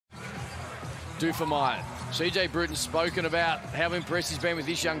Dufamaya. CJ Bruton's spoken about how impressed he's been with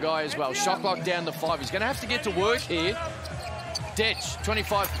this young guy as well. Shot clock down to 5. He's going to have to get to work here. Detch,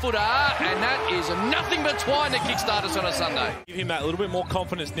 25-footer, and that is nothing but twine to kickstart us on a Sunday. Give him that little bit more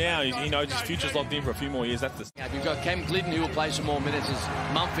confidence now. He knows his future's locked in for a few more years. That's the... Now, you've got Cam Glidden who will play some more minutes as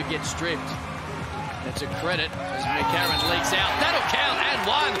Mumford gets stripped. That's a credit as McCarron leaks out. That'll count, and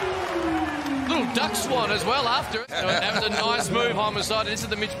one. Little duck swan as well after it. That was a nice move, homicide. This is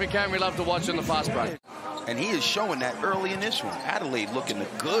the Mitch McCarron we love to watch on the fast break. And he is showing that early in this one. Adelaide looking the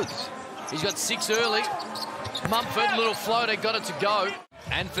goods. He's got 6 early. Mumford, little floater, got it to go.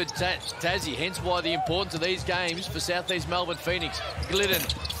 And for Tassie, hence why the importance of these games for Southeast Melbourne Phoenix. Glidden,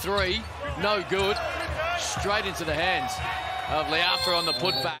 3, no good. Straight into the hands of Leafa on the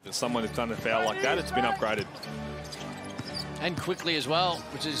putback. If someone has done a foul like that, it's been upgraded. And quickly as well,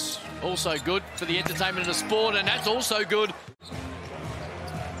 which is also good for the entertainment of the sport, and that's also good.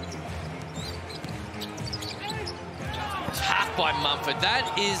 Tough by Mumford.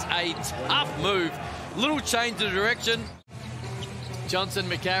 That is a tough move. Little change of direction. Johnson,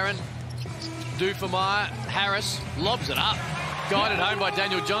 McCarron, Dufamaya, Harris lobs it up. Guided home by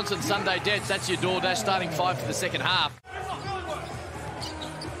Daniel Johnson. Sunday Dets. That's your DoorDash starting 5 for the second half.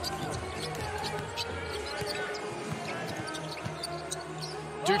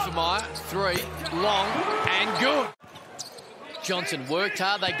 Dufamaya, 3, long and good. Johnson worked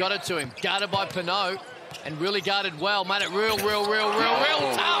hard. They got it to him. Guarded by Pinot. And really guarded well. Made it real tough.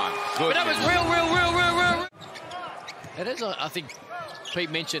 But that was real. It is, I think,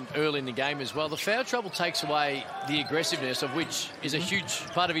 Pete mentioned early in the game as well, the foul trouble takes away the aggressiveness, of which is a huge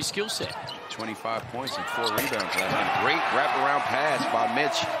part of his skill set. 25 points and 4 rebounds. That's a great wraparound pass by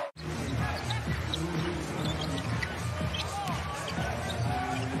Mitch.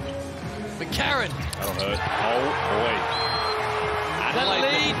 McCarron. That'll hurt. Oh, boy. The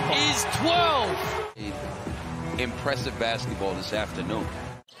lead is 12. Impressive basketball this afternoon.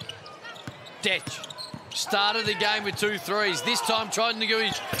 Detch started the game with 2 threes. This time trying to do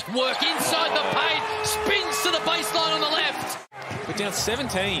his work inside the paint. Spins to the baseline on the left. We're down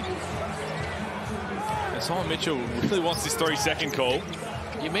 17. And Simon Mitchell really wants this 3-second call.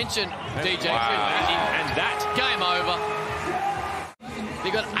 You mentioned DJ. Wow. And that. Game over. They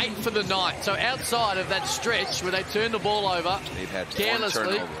got 8 for the night. So outside of that stretch where they turned the ball over they've had carelessly.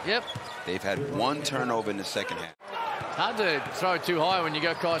 1 turnover. Yep. They've had 1 turnover in the second half. Hard to throw too high when you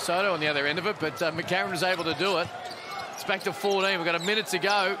got Kai Soto on the other end of it, but McCarron was able to do it. It's back to 14. We've got a minute to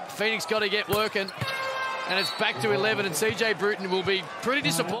go. Phoenix got to get working. And it's back to 11, and CJ Bruton will be pretty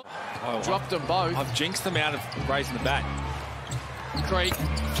disappointed. Oh, dropped them both. I've jinxed them out of raising the bat. Creek,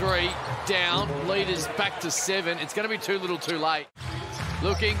 3, down. Leaders back to 7. It's going to be too little too late.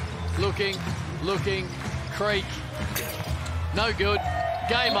 Looking. Creek. No good.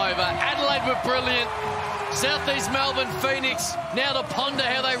 Game over. Adelaide were brilliant. Southeast Melbourne Phoenix now to ponder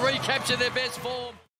how they recapture their best form.